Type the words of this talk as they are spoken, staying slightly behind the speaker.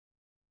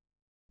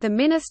The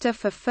Minister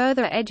for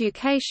Further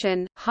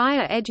Education,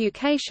 Higher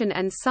Education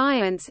and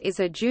Science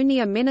is a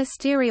junior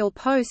ministerial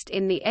post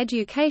in the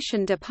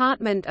Education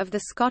Department of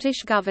the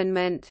Scottish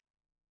Government.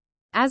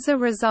 As a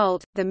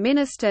result, the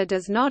Minister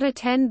does not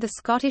attend the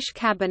Scottish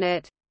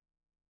Cabinet.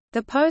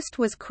 The post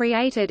was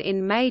created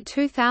in May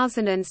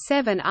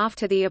 2007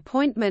 after the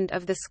appointment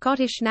of the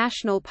Scottish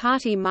National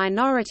Party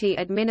Minority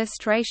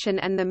Administration,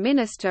 and the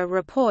Minister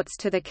reports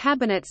to the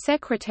Cabinet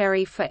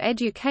Secretary for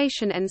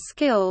Education and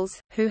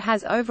Skills, who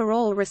has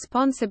overall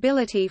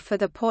responsibility for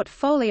the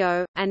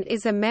portfolio, and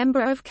is a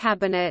member of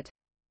Cabinet.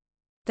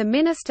 The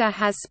Minister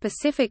has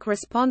specific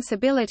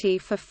responsibility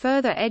for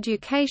further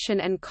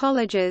education and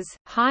colleges,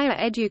 higher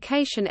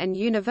education and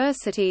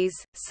universities,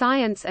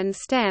 science and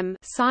STEM,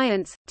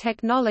 science,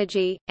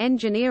 technology,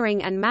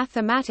 engineering and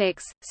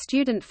mathematics,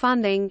 student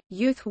funding,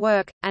 youth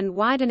work, and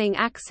widening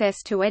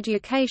access to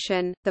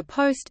education. The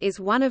post is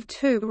one of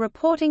two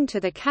reporting to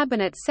the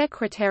Cabinet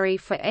Secretary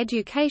for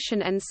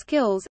Education and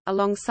Skills,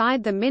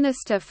 alongside the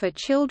Minister for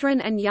Children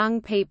and Young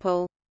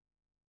People.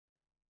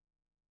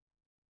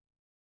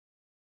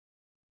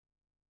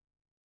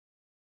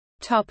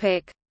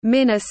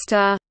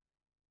 Minister.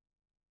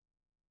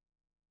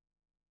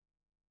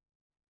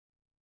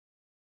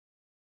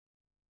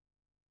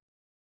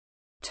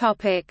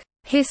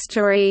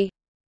 History.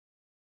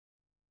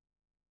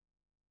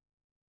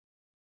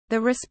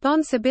 The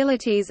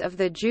responsibilities of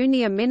the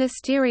junior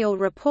ministerial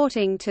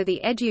reporting to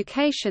the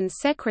Education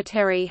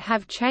Secretary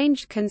have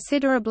changed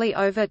considerably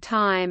over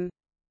time.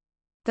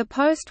 The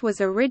post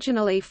was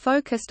originally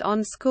focused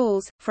on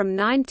schools. From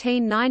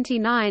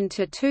 1999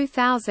 to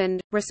 2000,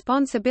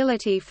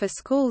 responsibility for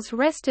schools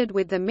rested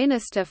with the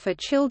Minister for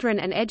Children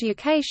and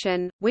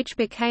Education, which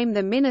became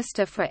the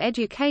Minister for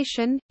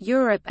Education,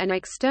 Europe and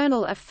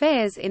External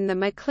Affairs in the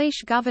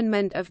McLeish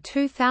government of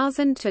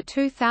 2000 to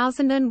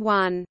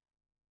 2001.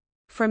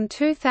 From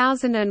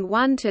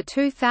 2001 to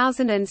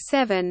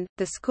 2007,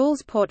 the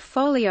schools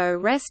portfolio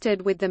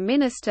rested with the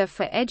Minister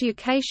for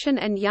Education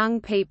and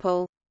Young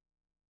People.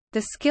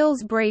 The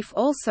skills brief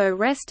also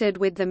rested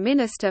with the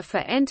Minister for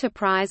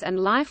Enterprise and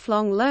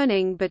Lifelong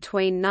Learning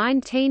between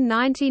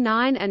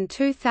 1999 and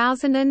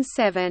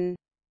 2007.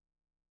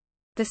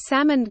 The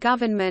Salmond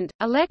government,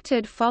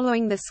 elected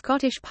following the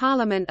Scottish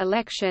Parliament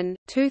election,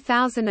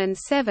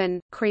 2007,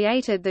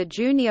 created the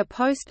junior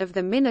post of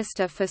the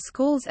Minister for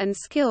Schools and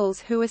Skills,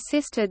 who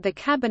assisted the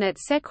Cabinet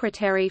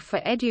Secretary for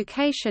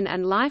Education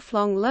and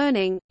Lifelong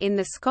Learning, in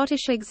the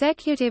Scottish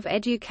Executive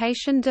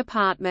Education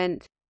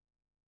Department.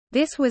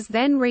 This was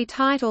then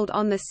retitled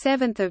on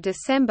 7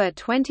 December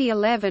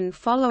 2011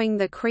 following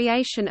the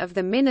creation of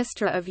the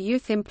Minister of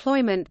Youth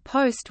Employment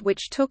post,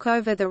 which took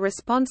over the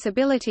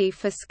responsibility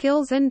for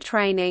skills and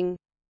training.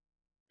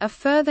 A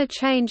further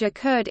change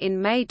occurred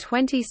in May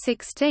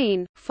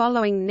 2016,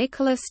 following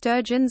Nicola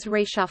Sturgeon's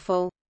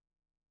reshuffle.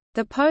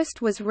 The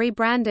post was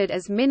rebranded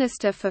as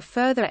Minister for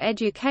Further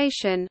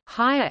Education,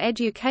 Higher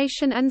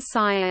Education and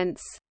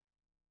Science.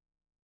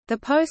 The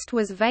post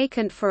was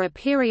vacant for a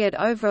period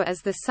over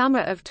as the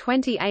summer of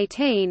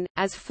 2018,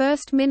 as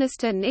First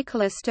Minister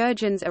Nicola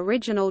Sturgeon's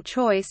original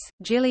choice,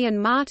 Gillian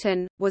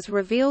Martin, was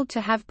revealed to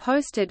have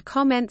posted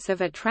comments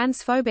of a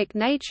transphobic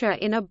nature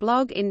in a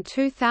blog in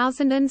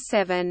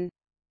 2007.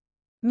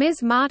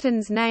 Ms.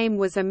 Martin's name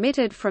was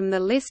omitted from the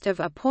list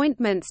of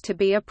appointments to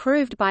be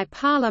approved by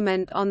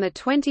Parliament on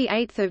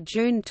 28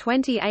 June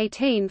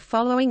 2018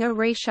 following a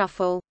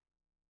reshuffle.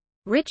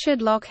 Richard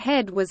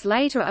Lochhead was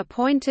later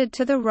appointed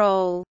to the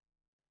role.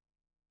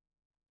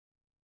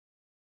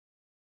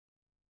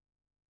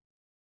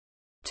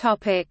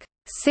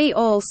 See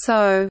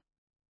also: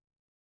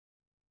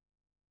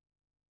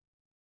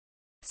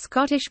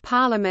 Scottish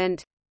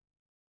Parliament,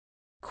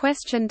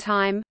 Question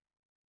time,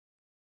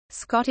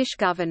 Scottish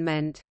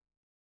Government.